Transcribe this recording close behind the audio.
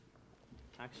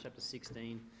Acts chapter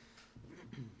 16.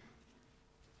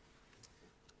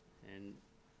 And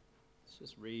let's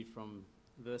just read from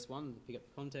verse 1 to pick up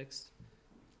the context,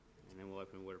 and then we'll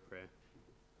open a word of prayer.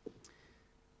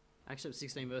 Acts chapter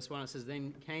 16, verse 1, it says,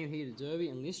 Then came he to Derbe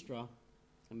and Lystra,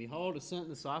 and behold, a certain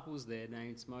disciple was there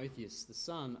named Timotheus, the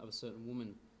son of a certain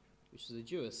woman, which was a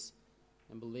Jewess,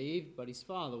 and believed, but his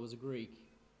father was a Greek,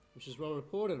 which is well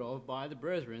reported of by the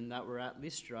brethren that were at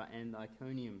Lystra and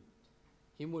Iconium.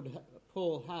 Him would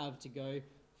Paul have to go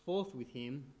forth with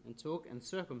him, and took and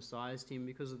circumcised him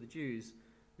because of the Jews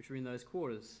which were in those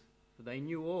quarters, for they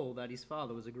knew all that his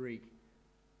father was a Greek.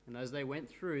 And as they went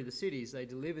through the cities, they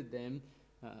delivered them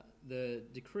the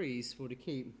decrees for to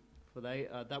keep, for they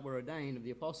that were ordained of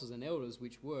the apostles and elders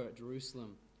which were at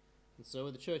Jerusalem. And so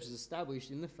were the churches established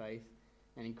in the faith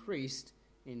and increased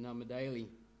in number daily.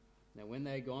 Now when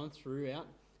they had gone throughout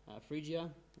Phrygia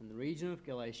and the region of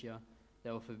Galatia, they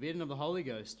were forbidden of the Holy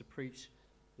Ghost to preach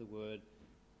the word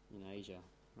in Asia.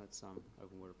 Let's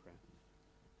open word of prayer.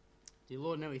 Dear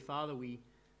Lord and Heavenly Father, we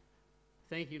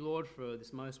thank you, Lord, for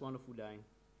this most wonderful day.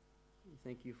 We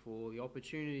thank you for the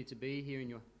opportunity to be here in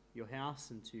your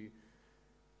house and to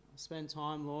spend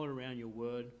time, Lord, around your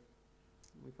word.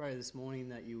 We pray this morning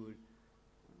that you would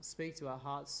speak to our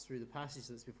hearts through the passage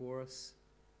that's before us.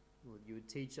 Lord, you would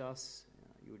teach us,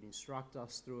 you would instruct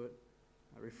us through it,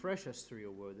 refresh us through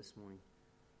your word this morning.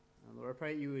 Lord, I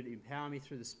pray that you would empower me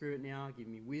through the Spirit now, give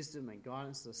me wisdom and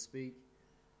guidance to speak,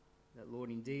 that,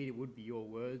 Lord, indeed it would be your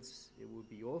words, it would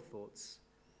be your thoughts,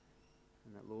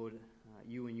 and that, Lord,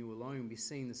 you and you alone be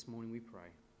seen this morning, we pray.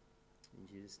 In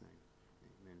Jesus' name,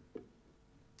 amen.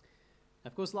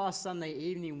 Of course, last Sunday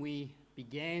evening we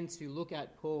began to look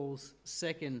at Paul's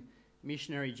second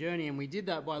missionary journey, and we did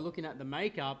that by looking at the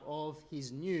makeup of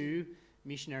his new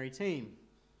missionary team.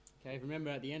 Okay,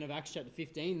 remember at the end of Acts chapter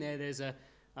 15 there's a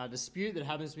dispute that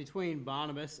happens between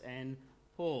Barnabas and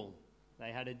Paul.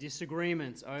 They had a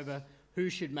disagreement over who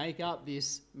should make up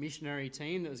this missionary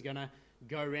team that was going to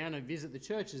go around and visit the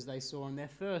churches they saw on their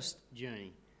first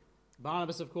journey.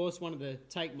 Barnabas, of course, wanted to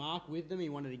take Mark with them. He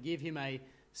wanted to give him a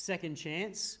second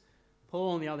chance.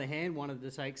 Paul, on the other hand, wanted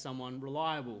to take someone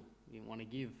reliable. He didn't want to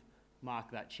give Mark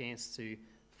that chance to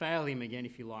fail him again,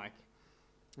 if you like.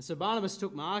 And so Barnabas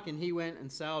took Mark and he went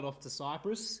and sailed off to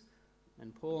Cyprus.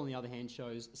 And Paul, on the other hand,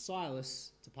 chose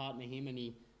Silas to partner him, and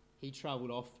he travelled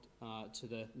off to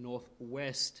the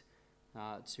northwest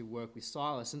to work with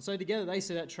Silas. And so together they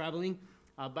set out travelling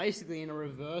basically in a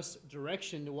reverse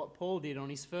direction to what Paul did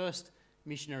on his first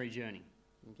missionary journey.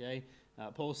 Okay,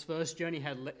 Paul's first journey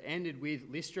had ended with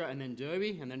Lystra and then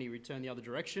Derbe, and then he returned the other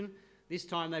direction. This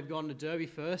time they've gone to Derbe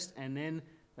first, and then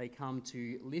they come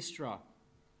to Lystra.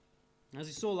 As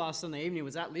we saw last Sunday evening, it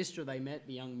was at Lystra they met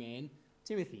the young man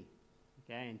Timothy.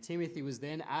 Okay, and Timothy was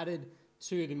then added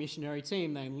to the missionary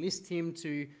team. They enlist him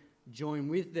to join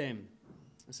with them.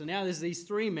 So now there's these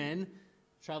three men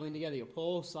travelling together,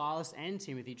 Paul, Silas, and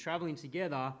Timothy, travelling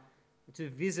together to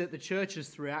visit the churches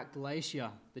throughout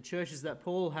Galatia, the churches that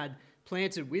Paul had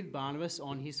planted with Barnabas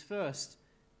on his first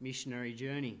missionary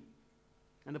journey.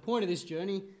 And the point of this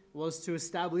journey was to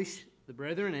establish the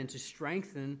brethren and to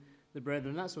strengthen the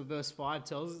brethren. That's what verse 5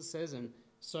 tells us. It says, and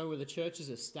so were the churches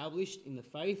established in the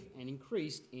faith and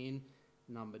increased in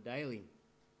number daily.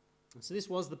 And so this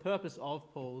was the purpose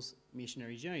of Paul's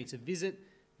missionary journey, to visit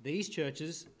these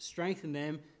churches, strengthen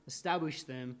them, establish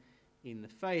them in the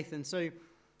faith. And so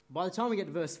by the time we get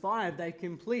to verse 5, they've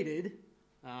completed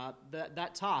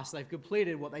that task. They've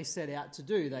completed what they set out to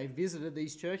do. They've visited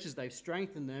these churches. They've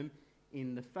strengthened them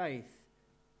in the faith.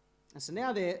 And so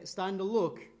now they're starting to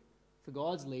look for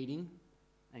God's leading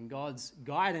and God's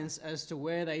guidance as to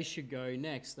where they should go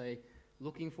next. They're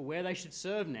looking for where they should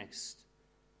serve next.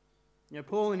 You know,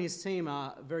 Paul and his team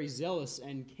are very zealous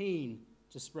and keen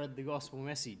to spread the gospel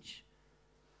message.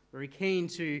 Very keen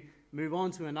to move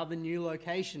on to another new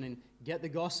location and get the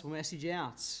gospel message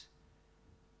out.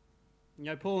 You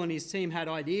know, Paul and his team had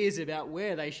ideas about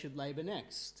where they should labor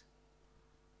next.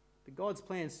 But God's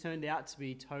plans turned out to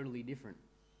be totally different,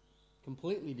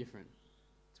 completely different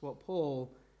to what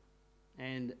Paul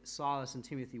and Silas and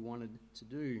Timothy wanted to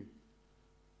do.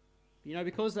 You know,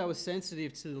 because they were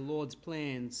sensitive to the Lord's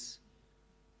plans,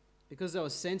 because they were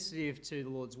sensitive to the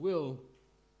Lord's will,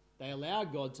 they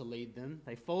allowed God to lead them.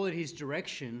 They followed his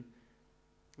direction,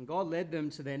 and God led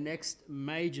them to their next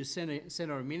major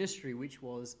center of ministry, which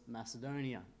was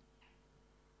Macedonia.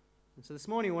 And so this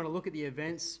morning I want to look at the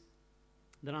events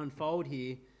that unfold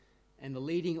here and the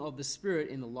leading of the Spirit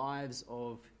in the lives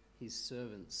of his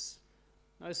servants.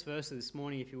 Notice firstly this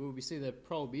morning, if you will, we see the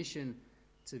prohibition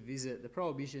to visit. The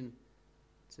prohibition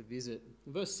to visit.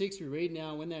 In verse 6 we read,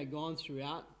 now when they had gone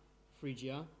throughout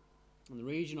Phrygia and the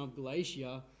region of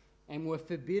Galatia, and were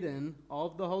forbidden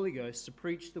of the Holy Ghost to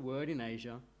preach the word in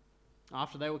Asia.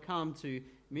 After they were come to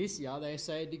Mysia, they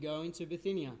essayed to go into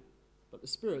Bithynia, but the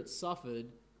Spirit suffered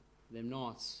them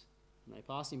not. And they,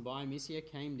 passing by Mysia,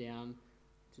 came down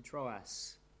to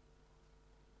Troas.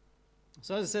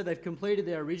 So as I said, they've completed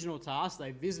their original task.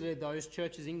 They've visited those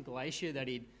churches in Galatia that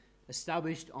he'd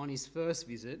established on his first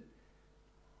visit.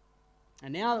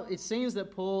 And now it seems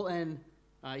that Paul and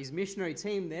his missionary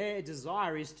team, their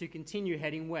desire is to continue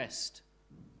heading west.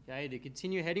 Okay, to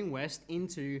continue heading west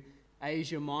into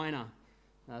Asia Minor.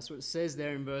 That's what it says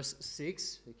there in verse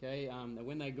 6. Okay, that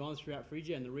when they'd gone throughout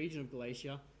Phrygia and the region of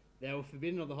Galatia, they were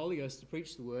forbidden of the Holy Ghost to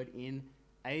preach the word in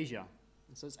Asia.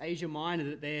 And so it's Asia Minor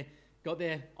that they've got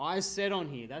their eyes set on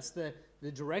here. That's the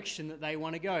direction that they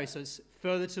want to go. So it's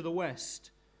further to the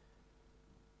west.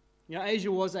 You know,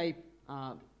 Asia was a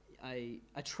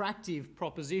attractive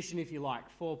proposition, if you like,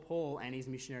 for Paul and his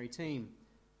missionary team.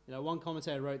 You know, one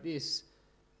commentator wrote this: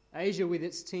 Asia, with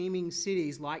its teeming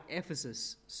cities like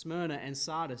Ephesus, Smyrna, and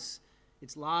Sardis,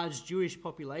 its large Jewish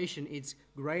population, its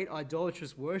great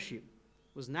idolatrous worship,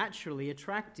 was naturally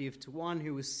attractive to one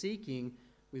who was seeking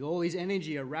with all his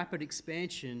energy a rapid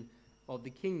expansion of the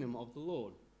kingdom of the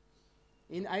Lord.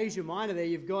 In Asia Minor there,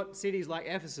 you've got cities like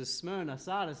Ephesus, Smyrna,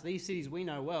 Sardis. These cities we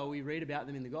know well. We read about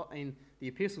them in the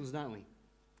epistles, don't we?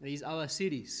 These other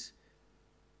cities.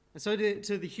 And so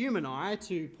to the human eye,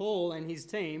 to Paul and his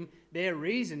team, their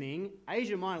reasoning,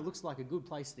 Asia Minor looks like a good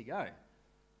place to go.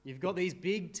 You've got these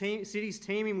big cities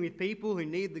teeming with people who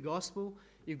need the gospel.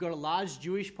 You've got a large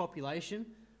Jewish population,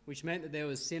 which meant that there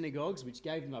was synagogues, which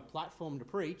gave them a platform to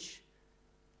preach.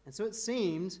 And so it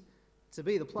seemed to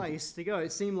be the place to go.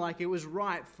 It seemed like it was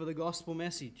right for the gospel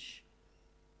message.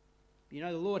 But you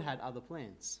know, the Lord had other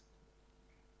plans.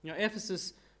 You know,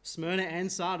 Ephesus, Smyrna,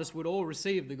 and Sardis would all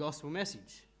receive the gospel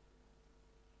message,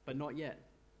 but not yet.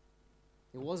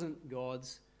 It wasn't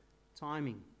God's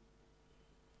timing.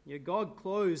 You know, God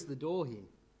closed the door here.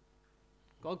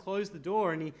 God closed the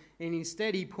door, and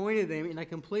instead he pointed them in a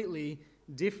completely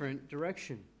different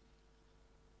direction.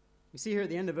 You see here at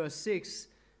the end of verse 6,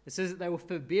 it says that they were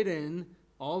forbidden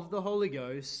of the Holy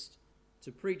Ghost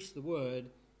to preach the word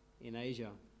in Asia.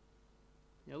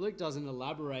 Now, Luke doesn't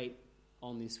elaborate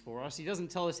on this for us. He doesn't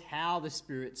tell us how the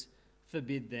Spirit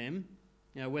forbid them.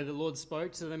 You know, whether the Lord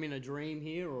spoke to them in a dream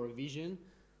here or a vision,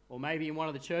 or maybe in one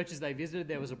of the churches they visited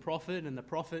there was a prophet, and the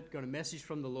prophet got a message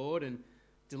from the Lord and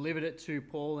delivered it to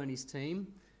Paul and his team.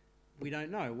 We don't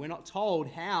know. We're not told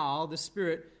how the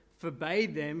Spirit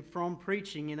forbade them from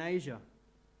preaching in Asia.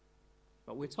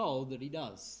 But we're told that he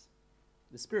does.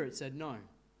 The Spirit said no.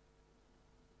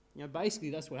 You know, basically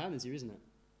that's what happens here, isn't it?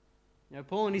 You know,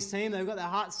 Paul and his team, they've got their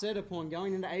hearts set upon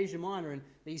going into Asia Minor, and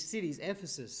these cities,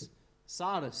 Ephesus,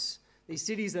 Sardis, these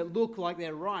cities that look like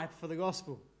they're ripe for the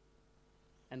gospel.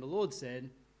 And the Lord said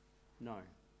no.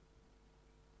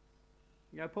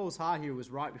 You know, Paul's heart here was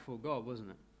right before God, wasn't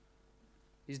it?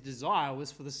 His desire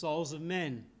was for the souls of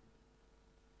men.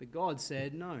 But God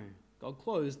said no. God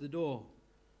closed the door.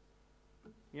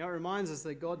 You know, it reminds us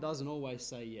that God doesn't always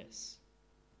say yes,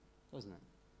 doesn't it?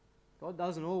 God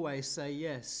doesn't always say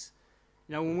yes.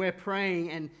 You know, when we're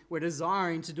praying and we're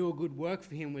desiring to do a good work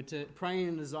for him, we're praying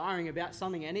and desiring about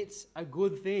something and it's a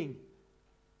good thing,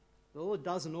 the Lord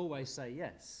doesn't always say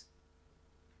yes.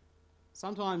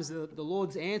 Sometimes the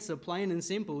Lord's answer, plain and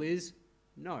simple, is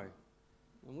no.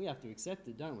 And we have to accept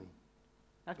it, don't we?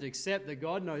 Have to accept that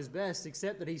God knows best,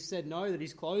 accept that he's said no, that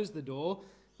he's closed the door.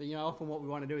 But, you know, often what we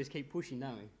want to do is keep pushing,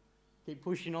 don't we? Keep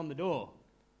pushing on the door.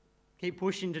 Keep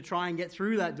pushing to try and get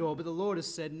through that door. But the Lord has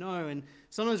said no. And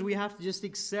sometimes we have to just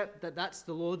accept that that's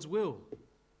the Lord's will.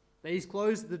 That he's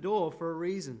closed the door for a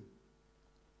reason.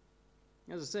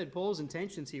 As I said, Paul's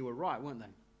intentions here were right, weren't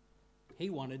they? He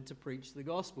wanted to preach the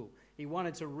gospel. He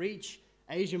wanted to reach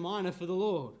Asia Minor for the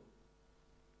Lord.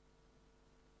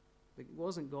 But it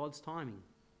wasn't God's timing.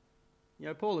 You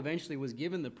know, Paul eventually was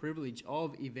given the privilege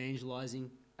of evangelizing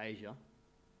Asia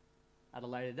at a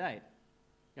later date.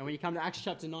 Now, when you come to Acts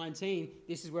chapter 19,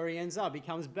 this is where he ends up. He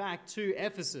comes back to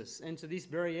Ephesus and to this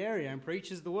very area and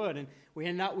preaches the word. And we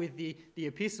end up with the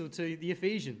epistle to the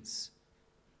Ephesians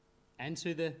and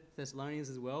to the Thessalonians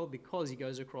as well, because he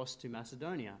goes across to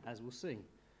Macedonia, as we'll see.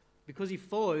 Because he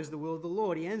follows the will of the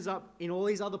Lord. He ends up in all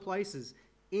these other places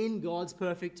in God's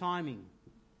perfect timing.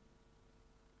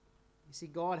 You see,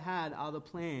 God had other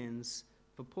plans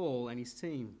for Paul and his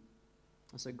team.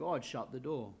 And so God shut the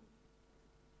door.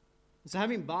 And so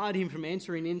having barred him from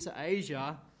entering into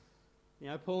Asia, you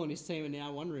know, Paul and his team are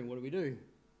now wondering, what do we do?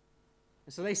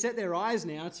 And so they set their eyes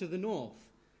now to the north.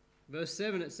 Verse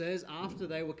 7, it says, after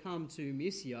they were come to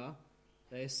Mysia,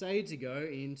 they essayed to go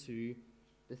into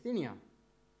Bithynia.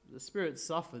 The Spirit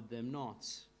suffered them not.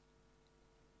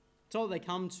 So they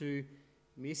come to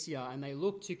Mysia, and they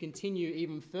look to continue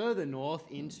even further north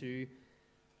into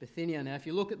Bithynia. Now, if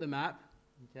you look at the map,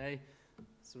 okay,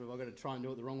 sort of I've got to try and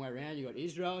do it the wrong way around. You've got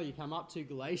Israel, you come up to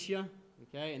Galatia,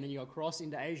 okay, and then you got cross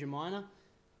into Asia Minor.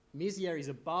 Mysia is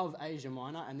above Asia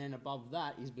Minor, and then above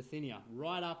that is Bithynia.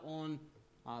 Right up on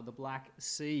the Black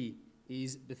Sea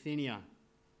is Bithynia.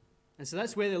 And so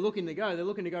that's where they're looking to go. They're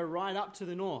looking to go right up to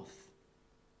the north,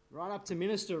 right up to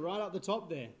minister, right up the top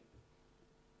there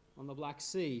on the Black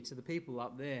Sea to the people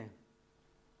up there.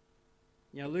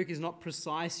 You know, Luke is not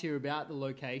precise here about the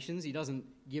locations. He doesn't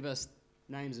give us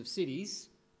names of cities.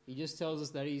 He just tells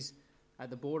us that he's at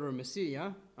the border of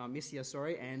Mysia,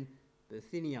 and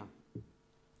Bithynia,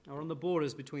 or on the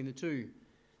borders between the two.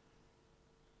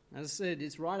 As I said,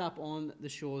 it's right up on the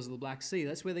shores of the Black Sea.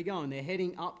 That's where they're going. They're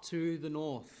heading up to the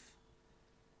north,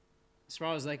 as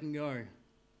far as they can go.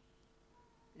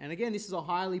 And again, this is a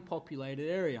highly populated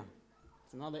area.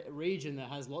 It's another region that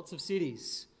has lots of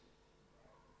cities.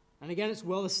 And again, it's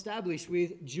well established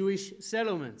with Jewish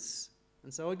settlements.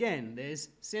 And so again, there's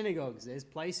synagogues, there's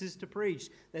places to preach,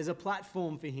 there's a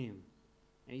platform for him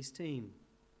and his team.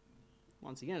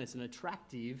 Once again, it's an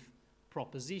attractive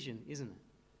proposition, isn't it?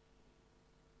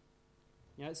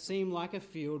 You know, it seemed like a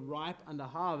field ripe under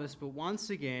harvest, but once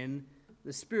again,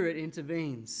 the Spirit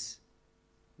intervenes.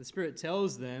 The Spirit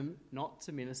tells them not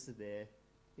to minister there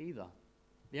either.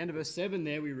 At the end of verse 7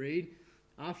 there we read,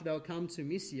 after they'll come to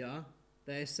Mysia,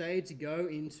 they essayed to go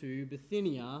into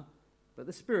Bithynia, but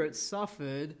the Spirit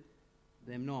suffered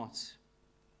them not.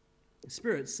 The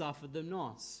Spirit suffered them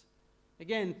not.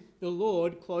 Again, the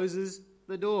Lord closes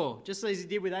the door, just as he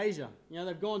did with Asia. You know,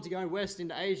 they've gone to go west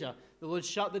into Asia. The Lord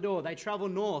shut the door. They travel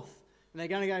north, and they're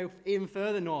going to go even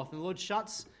further north. And the Lord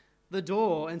shuts the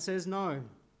door and says no.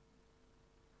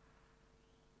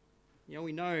 You know,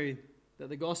 we know that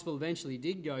the gospel eventually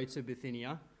did go to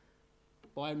Bithynia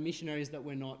by missionaries that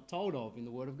we're not told of in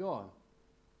the Word of God.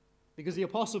 Because the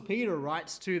Apostle Peter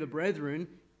writes to the brethren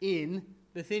in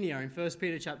Bithynia in 1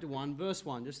 Peter chapter 1, verse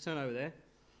 1. Just turn over there.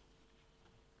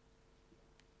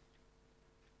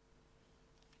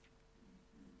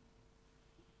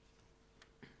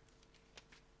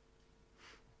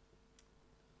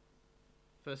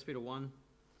 First Peter 1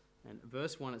 and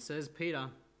verse 1, it says, Peter,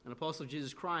 an apostle of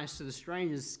Jesus Christ, to the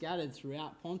strangers scattered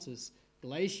throughout Pontus,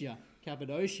 Galatia,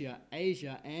 Cappadocia,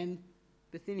 Asia, and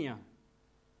Bithynia.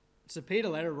 So Peter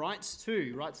later writes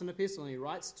an epistle, and he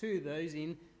writes to those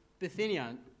in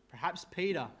Bithynia. Perhaps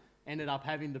Peter ended up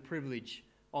having the privilege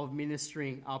of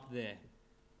ministering up there.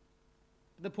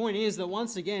 The point is that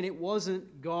once again, it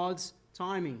wasn't God's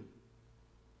timing.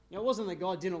 You know, it wasn't that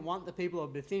God didn't want the people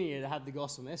of Bithynia to have the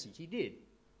gospel message. He did.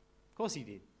 Of course he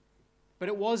did. But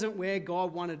it wasn't where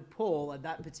God wanted Paul at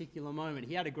that particular moment.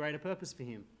 He had a greater purpose for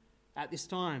him at this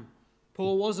time.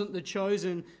 Paul wasn't the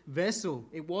chosen vessel.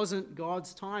 It wasn't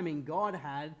God's timing. God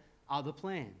had other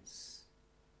plans.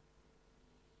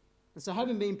 And so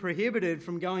having been prohibited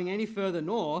from going any further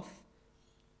north,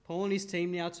 Paul and his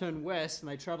team now turn west,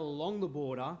 and they travel along the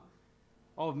border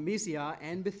of Mysia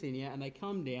and Bithynia, and they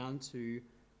come down to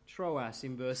Troas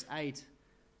in verse 8.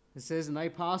 It says, and they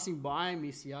passing by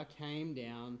Mysia came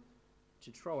down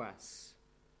to Troas.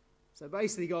 So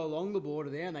basically go along the border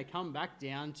there, and they come back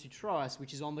down to Troas,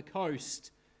 which is on the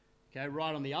coast, okay,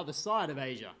 right on the other side of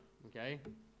Asia, okay,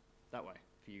 that way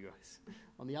for you guys,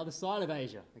 on the other side of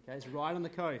Asia, okay, it's right on the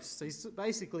coast. So he's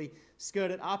basically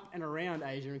skirted up and around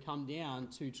Asia and come down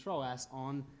to Troas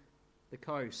on the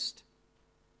coast.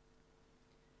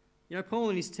 You know, Paul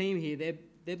and his team here,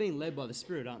 they're being led by the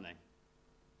Spirit, aren't they?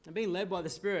 They're being led by the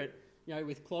Spirit, you know,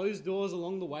 with closed doors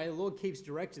along the way. The Lord keeps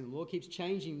directing them. The Lord keeps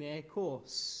changing their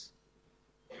course.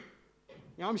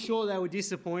 You know, I'm sure they were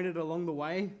disappointed along the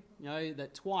way, you know,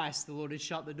 that twice the Lord had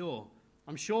shut the door.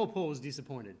 I'm sure Paul was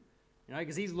disappointed, you know,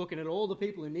 because he's looking at all the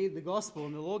people who need the gospel,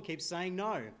 and the Lord keeps saying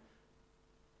no.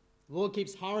 The Lord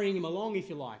keeps hurrying him along, if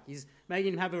you like. He's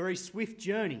making him have a very swift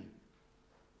journey.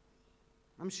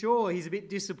 I'm sure he's a bit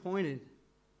disappointed.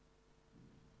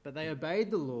 But they obeyed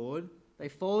the Lord, they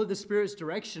followed the Spirit's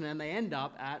direction, and they end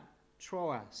up at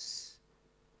Troas.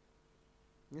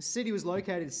 This city was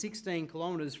located 16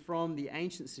 kilometres from the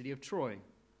ancient city of Troy.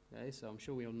 Okay, so I'm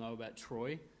sure we all know about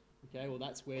Troy. Okay, well,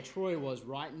 that's where Troy was,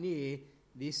 right near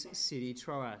this city,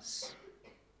 Troas.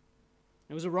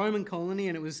 It was a Roman colony,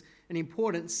 and it was an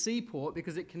important seaport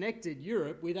because it connected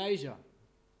Europe with Asia.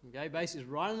 Okay, basically, it's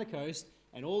right on the coast,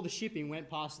 and all the shipping went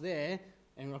past there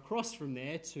and across from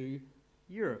there to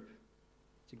Europe,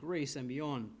 to Greece and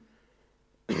beyond.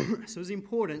 So it was an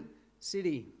important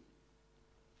city.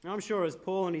 And I'm sure as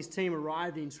Paul and his team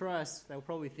arrived in Troas, they were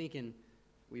probably thinking,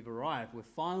 we've arrived. We're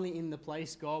finally in the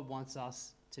place God wants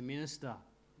us to minister.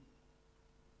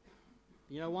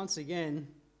 Once again,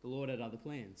 the Lord had other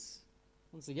plans.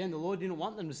 Once again, the Lord didn't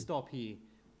want them to stop here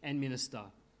and minister.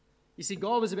 You see,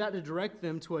 God was about to direct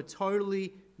them to a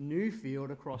totally new field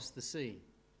across the sea.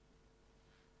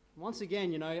 Once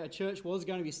again, a church was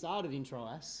going to be started in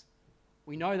Troas.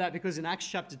 We know that because in Acts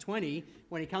chapter 20,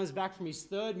 when he comes back from his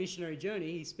third missionary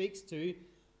journey, he speaks to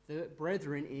the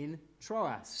brethren in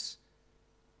Troas.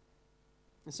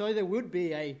 And so there would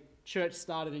be a church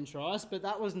started in Troas, but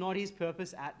that was not his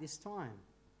purpose at this time.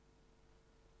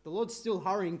 The Lord's still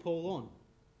hurrying Paul on.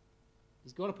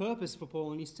 He's got a purpose for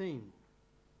Paul and his team.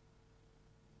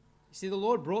 You see, the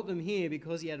Lord brought them here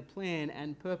because he had a plan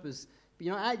and purpose. But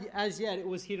as yet, it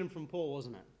was hidden from Paul,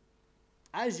 wasn't it?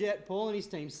 As yet, Paul and his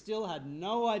team still had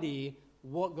no idea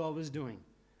what God was doing.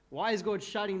 Why is God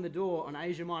shutting the door on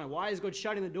Asia Minor? Why is God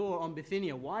shutting the door on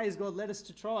Bithynia? Why has God led us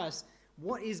to Troas?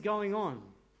 What is going on?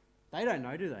 They don't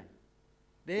know, do they?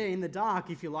 They're in the dark,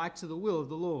 if you like, to the will of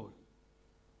the Lord.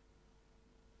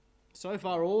 So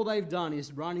far, all they've done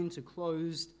is run into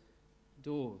closed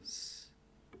doors.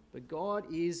 But God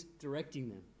is directing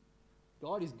them.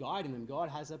 God is guiding them. God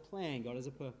has a plan. God has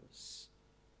a purpose.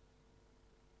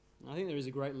 And I think there is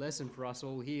a great lesson for us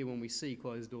all here when we see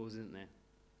closed doors, isn't there?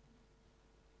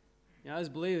 As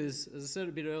believers, as I said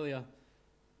a bit earlier,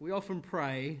 we often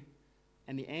pray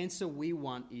and the answer we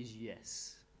want is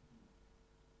yes.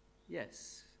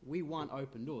 Yes, we want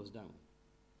open doors, don't we?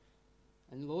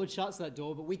 And the Lord shuts that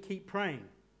door, but we keep praying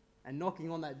and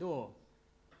knocking on that door.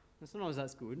 And sometimes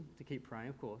that's good to keep praying,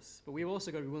 of course, but we've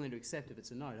also got to be willing to accept if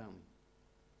it's a no, don't we?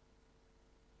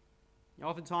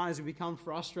 Oftentimes we become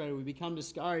frustrated, we become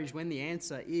discouraged when the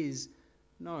answer is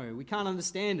no. We can't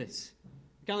understand it.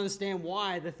 We can't understand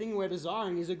why the thing we're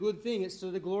desiring is a good thing. It's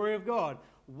to the glory of God.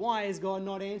 Why is God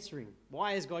not answering?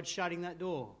 Why is God shutting that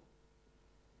door?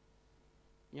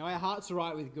 Our hearts are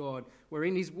right with God. We're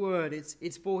in his word.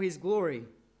 It's for his glory.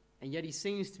 And yet he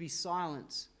seems to be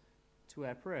silent to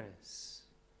our prayers.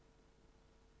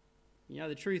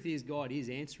 The truth is God is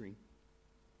answering.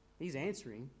 He's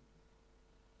answering.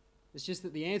 It's just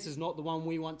that the answer is not the one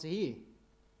we want to hear.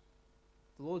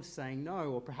 The Lord's saying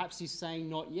no, or perhaps he's saying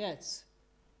not yet.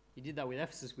 He did that with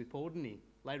Ephesus with Paul, didn't he?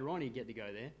 Later on he'd get to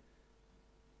go there.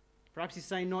 Perhaps he's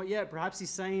saying not yet. Perhaps he's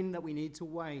saying that we need to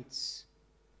wait.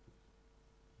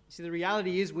 See, the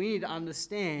reality is we need to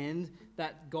understand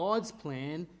that God's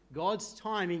plan, God's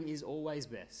timing is always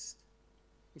best.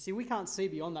 You see, we can't see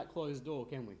beyond that closed door,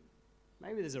 can we?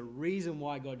 Maybe there's a reason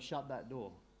why God shut that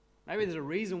door. Maybe there's a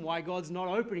reason why God's not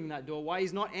opening that door, why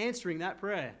he's not answering that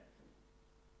prayer.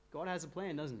 God has a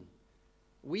plan, doesn't he?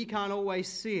 We can't always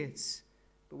see it,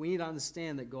 but we need to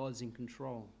understand that God's in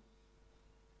control.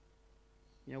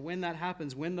 When that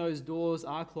happens, when those doors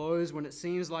are closed, when it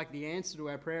seems like the answer to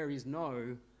our prayer is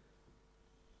no,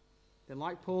 then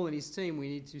like Paul and his team, we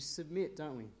need to submit,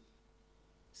 don't we?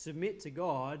 Submit to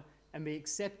God and be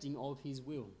accepting of his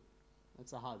will.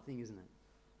 That's a hard thing, isn't it?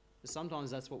 But sometimes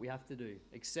that's what we have to do.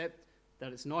 Accept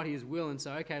that it's not his will and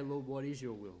say, okay, Lord, what is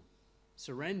your will?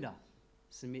 Surrender.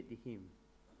 Submit to him.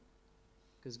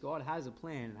 Because God has a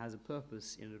plan and has a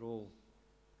purpose in it all.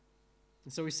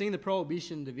 And so we've seen the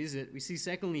prohibition to visit. We see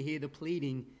secondly here the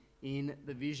pleading in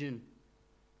the vision.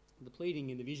 The pleading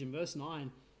in the vision. Verse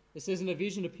 9, it says, "And a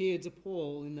vision appeared to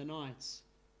Paul in the night.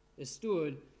 There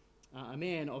stood a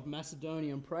man of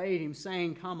Macedonia and prayed him,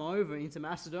 saying, 'Come over into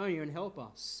Macedonia and help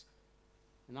us.'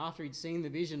 And after he'd seen the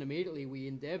vision, immediately we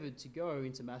endeavoured to go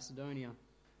into Macedonia,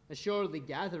 assuredly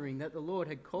gathering that the Lord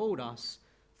had called us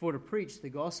for to preach the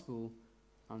gospel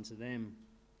unto them."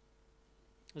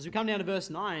 As we come down to verse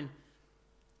 9,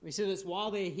 we see that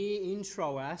while they're here in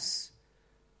Troas,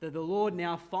 that the Lord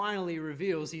now finally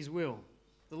reveals his will.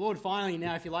 The Lord finally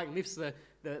now, if you like, lifts the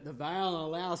veil and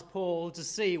allows Paul to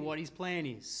see what his plan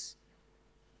is.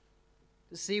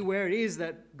 To see where it is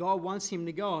that God wants him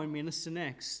to go and minister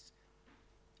next.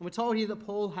 And we're told here that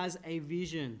Paul has a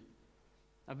vision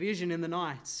in the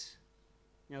night.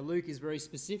 Luke is very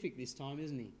specific this time,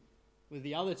 isn't he? With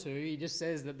the other two, he just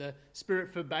says that the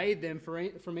Spirit forbade them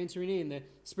from entering in. The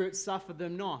Spirit suffered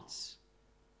them not.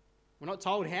 We're not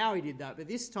told how he did that, but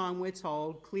this time we're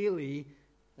told clearly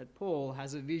that Paul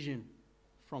has a vision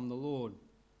from the Lord.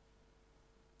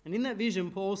 And in that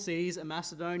vision, Paul sees a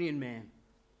Macedonian man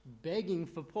begging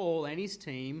for Paul and his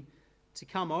team to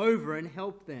come over and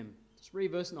help them. Just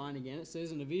read verse 9 again. It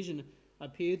says, "And a vision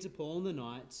appeared to Paul in the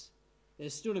night. There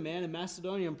stood a man in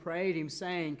Macedonia and prayed him,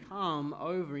 saying, 'Come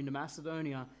over into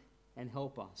Macedonia and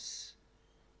help us.'"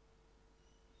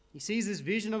 He sees this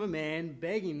vision of a man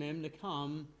begging them to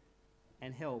come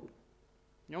and help.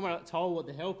 You know, we're not told what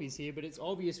the help is here, but it's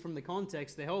obvious from the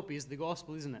context the help is the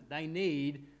gospel, isn't it? They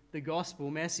need the gospel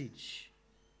message.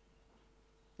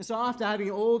 And so after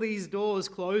having all these doors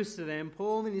closed to them,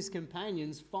 Paul and his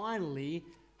companions finally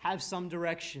have some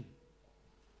direction.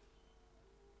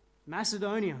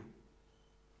 Macedonia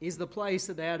is the place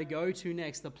that they are to go to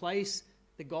next, the place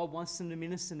that God wants them to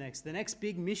minister next, the next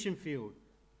big mission field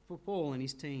for Paul and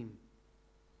his team.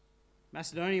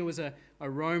 Macedonia was a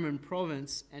Roman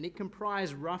province, and it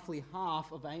comprised roughly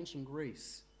half of ancient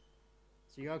Greece.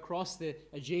 So you go across the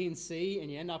Aegean Sea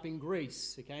and you end up in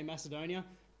Greece, okay? Macedonia,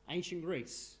 ancient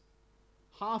Greece.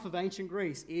 Half of ancient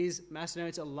Greece is Macedonia.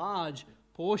 It's a large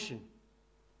portion,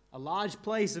 a large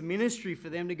place of ministry for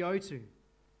them to go to.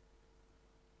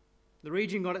 The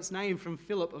region got its name from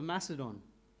Philip of Macedon,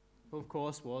 who of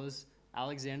course was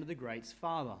Alexander the Great's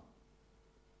father.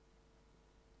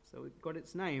 So it got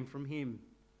its name from him.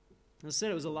 As I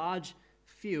said, it was a large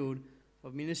field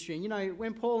of ministry. And you know,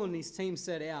 when Paul and his team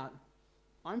set out,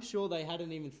 I'm sure they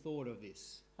hadn't even thought of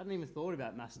this, hadn't even thought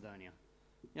about Macedonia.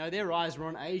 You know, their eyes were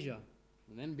on Asia,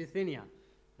 and then Bithynia,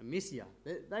 and Mysia.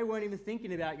 They weren't even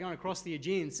thinking about going across the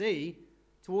Aegean Sea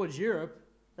towards Europe.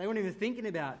 They weren't even thinking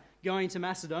about going to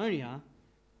Macedonia.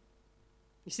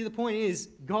 You see, the point is,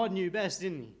 God knew best,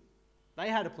 didn't he? They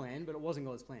had a plan, but it wasn't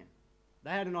God's plan. They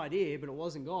had an idea, but it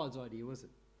wasn't God's idea, was it?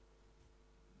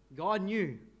 God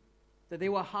knew that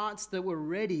there were hearts that were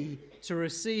ready to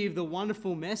receive the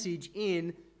wonderful message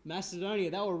in Macedonia.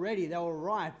 They were ready, they were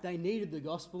ripe, they needed the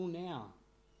gospel now.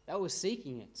 They were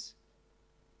seeking it.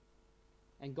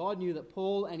 And God knew that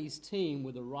Paul and his team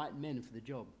were the right men for the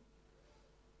job.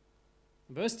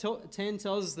 Verse 10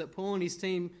 tells us that Paul and his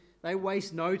team, they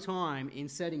waste no time in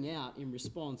setting out in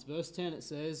response. Verse 10, it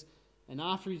says, "And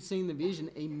after he'd seen the vision,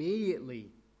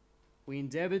 immediately we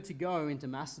endeavored to go into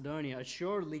Macedonia,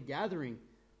 assuredly gathering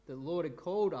that the Lord had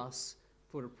called us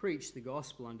for to preach the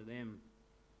gospel unto them."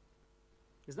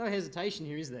 There's no hesitation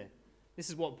here, is there? This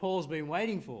is what Paul's been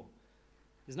waiting for.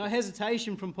 There's no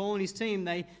hesitation from Paul and his team.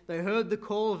 They heard the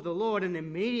call of the Lord, and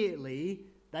immediately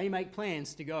they make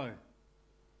plans to go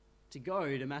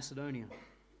to Macedonia.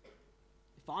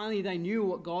 Finally, they knew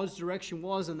what God's direction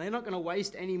was, and they're not going to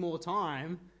waste any more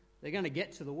time. They're going to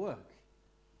get to the work,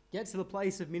 get to the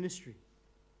place of ministry.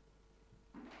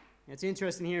 It's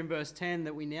interesting here in verse 10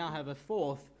 that we now have a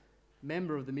fourth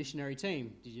member of the missionary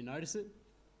team. Did you notice it?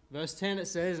 Verse 10 it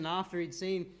says, "And after he'd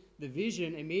seen the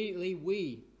vision, immediately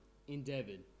we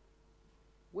endeavored."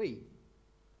 We.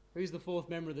 Who's the fourth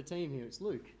member of the team here? It's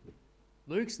Luke.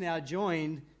 Luke's now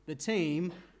joined the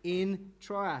team in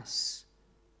Troas.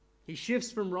 He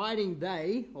shifts from writing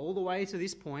they all the way to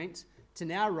this point to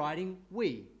now writing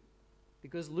we,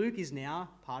 because Luke is now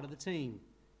part of the team.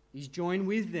 He's joined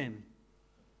with them.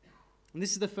 And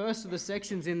this is the first of the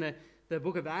sections in the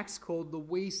book of Acts called the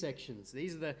we sections.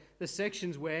 These are the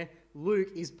sections where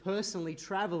Luke is personally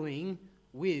traveling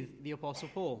with the Apostle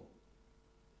Paul.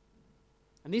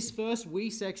 And this first we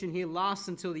section here lasts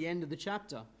until the end of the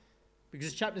chapter,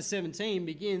 because chapter 17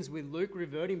 begins with Luke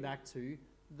reverting back to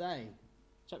they.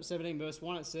 Chapter 17 verse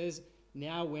 1 it says,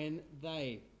 "Now when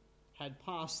they had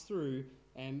passed through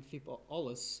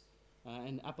Amphipolis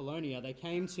and Apollonia, they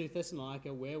came to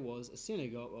Thessalonica, where was a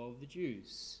synagogue of the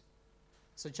Jews."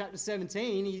 So chapter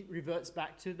 17, he reverts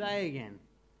back to they again.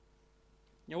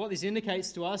 Now what this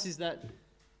indicates to us is that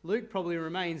Luke probably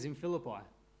remains in Philippi.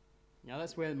 Now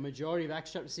that's where the majority of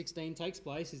Acts chapter 16 takes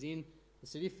place, is in the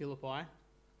city of Philippi.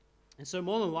 And so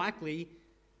more than likely,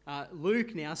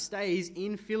 Luke now stays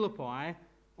in Philippi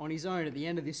on his own at the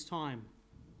end of this time.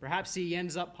 Perhaps he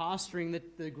ends up pastoring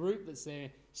the group that's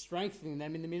there, strengthening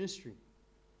them in the ministry.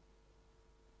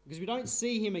 Because we don't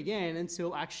see him again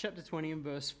until Acts chapter 20 and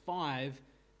verse 5,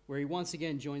 where he once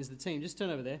again joins the team. Just turn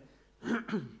over there.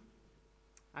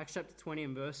 Acts chapter 20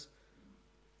 and verse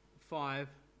 5.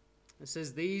 It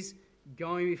says, these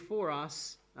going before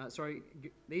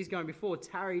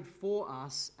tarried for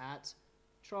us at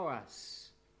Troas.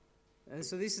 And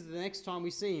so this is the next time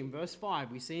we see him. Verse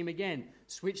 5, we see him again,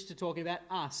 switch to talking about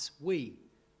us, we.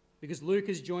 Because Luke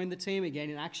has joined the team again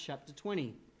in Acts chapter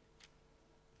 20.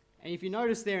 And if you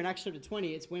notice there in Acts chapter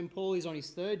 20, it's when Paul is on his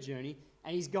third journey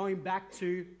and he's going back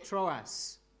to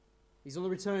Troas. He's on the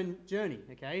return journey,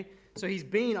 okay? So he's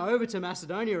been over to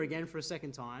Macedonia again for a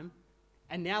second time,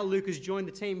 and now Luke has joined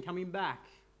the team coming back.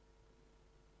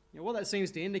 Now, what that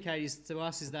seems to indicate to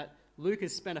us is that Luke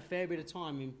has spent a fair bit of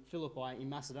time in Philippi, in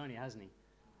Macedonia, hasn't he?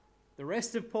 The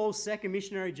rest of Paul's second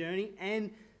missionary journey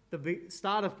and the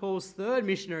start of Paul's third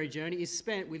missionary journey is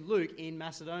spent with Luke in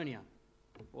Macedonia.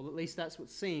 Well, at least that's what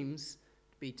seems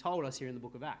be told us here in the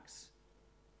book of Acts.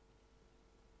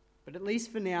 But at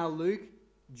least for now, Luke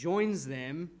joins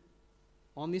them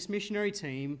on this missionary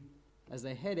team as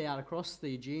they head out across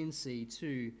the Aegean Sea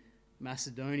to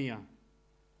Macedonia.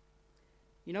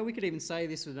 You know, we could even say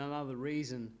this was another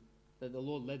reason that the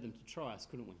Lord led them to Troas,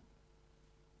 couldn't we?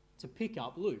 To pick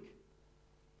up Luke.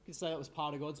 We could say that was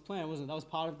part of God's plan, wasn't it? That was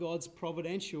part of God's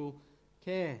providential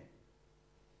care.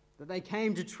 That they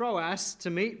came to Troas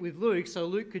to meet with Luke so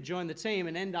Luke could join the team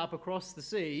and end up across the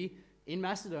sea in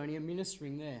Macedonia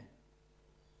ministering there.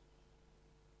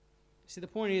 See, the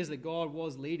point is that God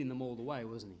was leading them all the way,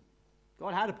 wasn't he?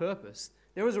 God had a purpose.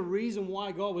 There was a reason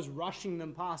why God was rushing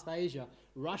them past Asia,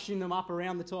 rushing them up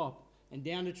around the top and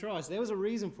down to Troas. There was a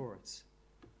reason for it.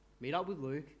 Meet up with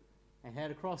Luke and head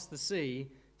across the sea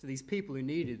to these people who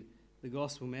needed the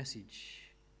gospel message.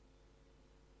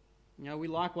 You know, we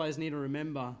likewise need to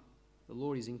remember the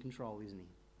Lord is in control, isn't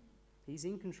he? He's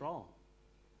in control.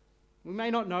 We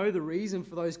may not know the reason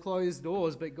for those closed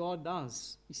doors, but God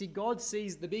does. You see, God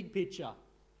sees the big picture.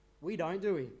 We don't,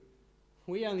 do we?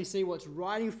 We only see what's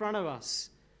right in front of us,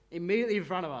 immediately in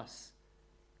front of us.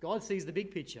 God sees the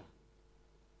big picture.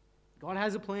 God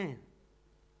has a plan.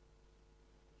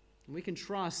 And we can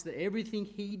trust that everything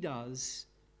he does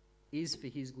is for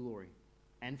his glory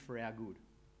and for our good,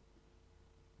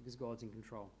 because God's in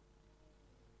control.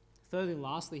 Thirdly and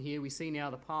lastly here, we see now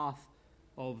the path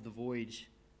of the voyage.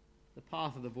 The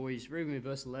path of the voyage. Reading in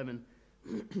verse 11.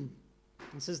 It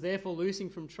says, "Therefore, loosing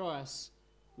from Troas,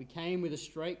 we came with a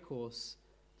straight course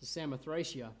to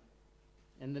Samothracia,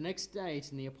 and the next day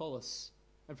to Neapolis,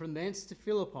 and from thence to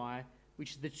Philippi,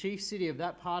 which is the chief city of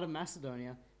that part of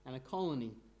Macedonia, and a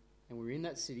colony, and we were in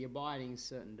that city abiding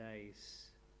certain days."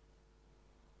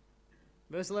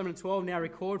 Verse 11 and 12 now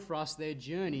record for us their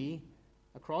journey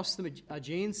across the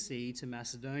Aegean Sea to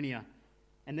Macedonia,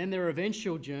 and then their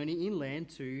eventual journey inland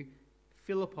to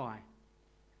Philippi.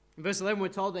 In verse 11 we're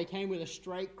told they came with a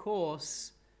straight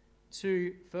course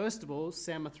to, first of all,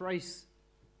 Samothracia.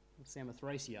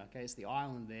 Okay, it's the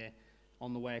island there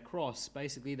on the way across.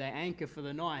 Basically, they anchor for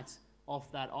the night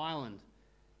off that island.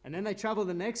 And then they travel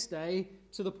the next day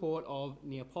to the port of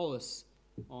Neapolis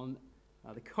on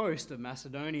the coast of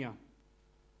Macedonia.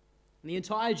 And the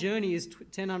entire journey is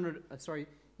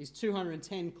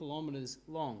 210 kilometres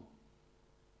long.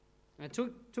 And it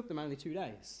took them only 2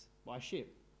 days by ship.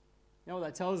 You know what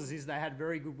that tells us is they had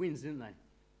very good winds, didn't they?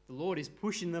 The Lord is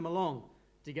pushing them along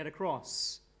to get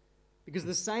across. Because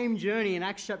the same journey in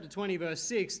Acts chapter 20 verse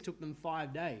 6 took them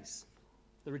 5 days.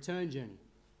 The return journey.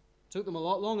 It took them a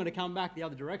lot longer to come back the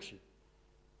other direction.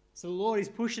 So the Lord is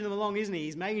pushing them along, isn't he?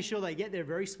 He's making sure they get there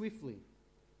very swiftly.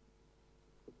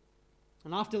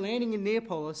 And after landing in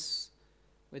Neapolis,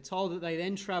 we're told that they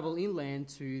then travel inland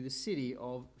to the city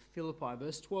of Philippi.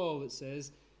 Verse 12 it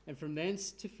says, "And from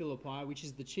thence to Philippi, which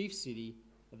is the chief city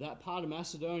of that part of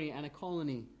Macedonia and a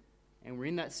colony, and we're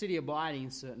in that city abiding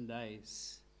certain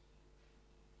days."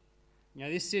 You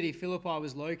know, this city, Philippi,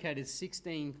 was located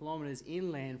 16 kilometres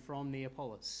inland from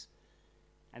Neapolis.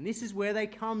 And this is where they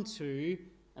come to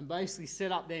and basically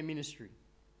set up their ministry.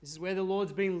 This is where the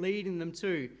Lord's been leading them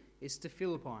to. It's to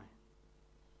Philippi.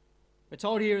 We're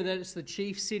told here that it's the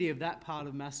chief city of that part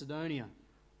of Macedonia.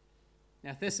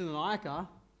 Now, Thessalonica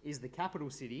is the capital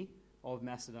city of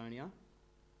Macedonia,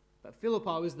 but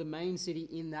Philippi was the main city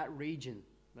in that region,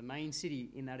 the main city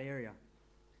in that area.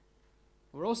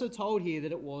 We're also told here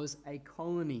that it was a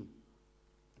colony.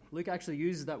 Luke actually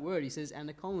uses that word. He says, "and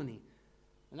a colony."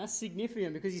 And that's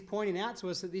significant because he's pointing out to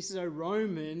us that this is a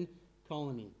Roman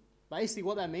colony. Basically,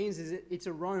 what that means is it's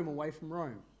a Rome away from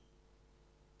Rome.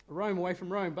 A Rome away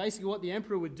from Rome. Basically, what the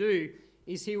emperor would do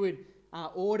is he would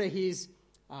order his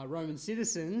Roman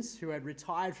citizens who had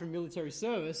retired from military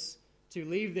service to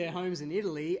leave their homes in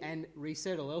Italy and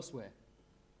resettle elsewhere.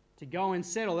 To go and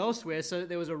settle elsewhere so that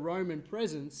there was a Roman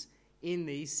presence in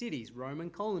these cities, Roman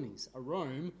colonies, a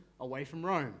Rome away from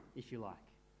Rome, if you like.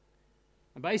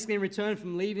 And basically, in return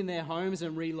from leaving their homes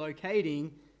and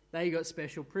relocating, they got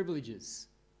special privileges.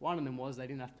 One of them was they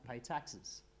didn't have to pay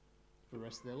taxes for the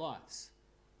rest of their lives.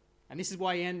 And this is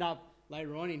why you end up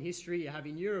later on in history, you have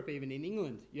in Europe, even in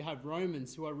England, you have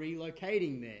Romans who are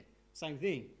relocating there. Same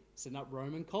thing, setting up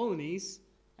Roman colonies,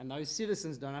 and those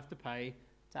citizens don't have to pay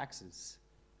taxes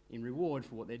in reward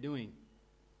for what they're doing.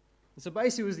 And so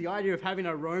basically it was the idea of having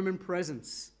a Roman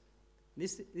presence.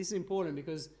 This is important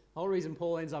because the whole reason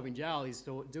Paul ends up in jail is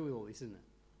to do with all this, isn't it?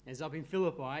 Ends up in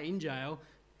Philippi, in jail,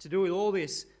 to do with all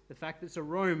this, the fact that it's a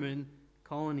Roman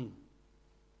colony.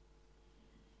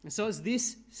 And so it's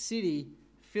this city,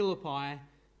 Philippi,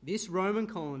 this Roman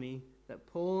colony, that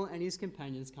Paul and his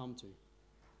companions come to.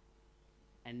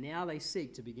 And now they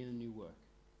seek to begin a new work.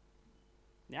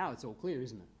 Now it's all clear,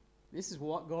 isn't it? This is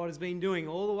what God has been doing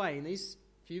all the way in these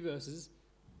few verses,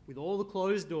 with all the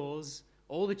closed doors,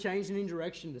 all the changing in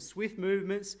direction, the swift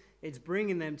movements. It's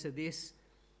bringing them to this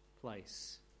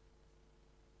place.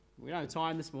 We don't have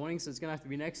time this morning, so it's going to have to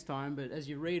be next time. But as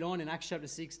you read on in Acts chapter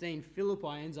 16,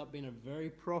 Philippi ends up being a very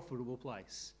profitable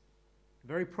place. A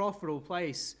very profitable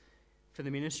place for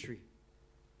the ministry.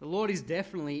 The Lord is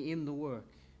definitely in the work.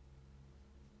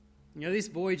 You know, this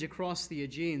voyage across the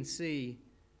Aegean Sea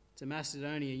to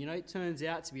Macedonia, it turns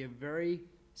out to be a very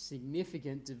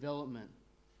significant development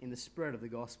in the spread of the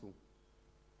gospel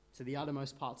to the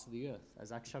uttermost parts of the earth,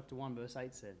 as Acts chapter 1 verse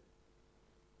 8 said.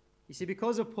 You see,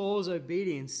 because of Paul's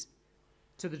obedience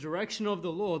to the direction of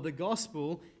the Lord, the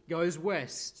gospel goes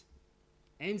west,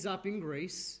 ends up in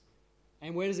Greece,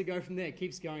 and where does it go from there? It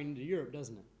keeps going into Europe,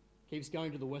 doesn't it? It keeps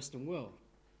going to the Western world.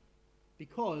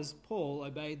 Because Paul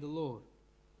obeyed the Lord.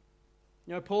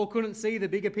 Paul couldn't see the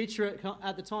bigger picture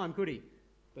at the time, could he?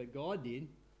 But God did.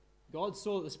 God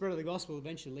saw that the spread of the gospel would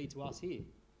eventually lead to us here.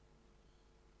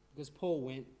 Because Paul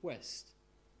went west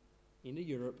into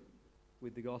Europe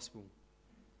with the gospel.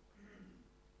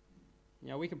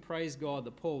 We can praise God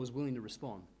that Paul was willing to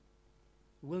respond,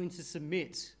 willing to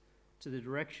submit to the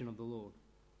direction of the Lord.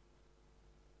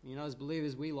 As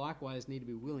believers, we likewise need to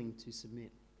be willing to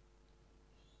submit.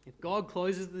 If God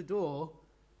closes the door,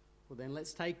 well then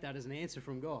let's take that as an answer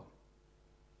from God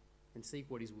and seek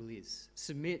what his will is.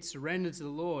 Submit, surrender to the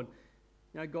Lord.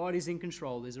 God is in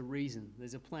control. There's a reason,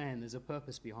 there's a plan, there's a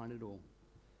purpose behind it all.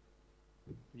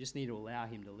 We just need to allow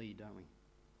him to lead, don't we?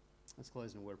 Let's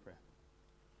close in a word of prayer.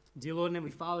 Dear Lord and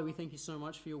Heavenly Father, we thank you so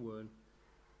much for your word.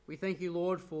 We thank you,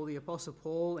 Lord, for the Apostle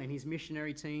Paul and his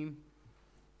missionary team.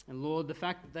 And Lord, the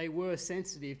fact that they were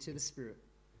sensitive to the Spirit.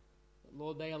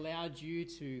 Lord, they allowed you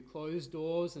to close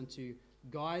doors and to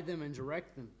guide them and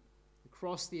direct them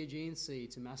across the Aegean Sea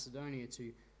to Macedonia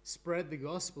to spread the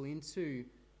gospel into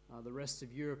the rest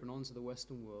of Europe and onto the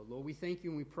Western world. Lord, we thank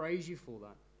you and we praise you for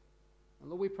that. And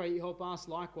Lord, we pray you help us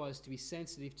likewise to be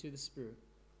sensitive to the Spirit,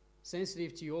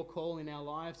 sensitive to your call in our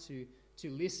life to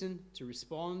listen, to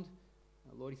respond.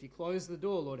 Lord, if you close the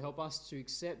door, Lord, help us to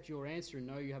accept your answer and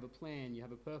know you have a plan, you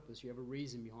have a purpose, you have a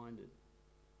reason behind it.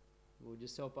 Lord,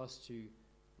 just help us to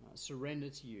surrender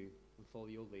to you and follow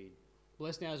your lead.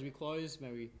 Bless now as we close.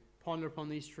 May we ponder upon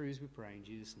these truths, we pray in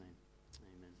Jesus' name.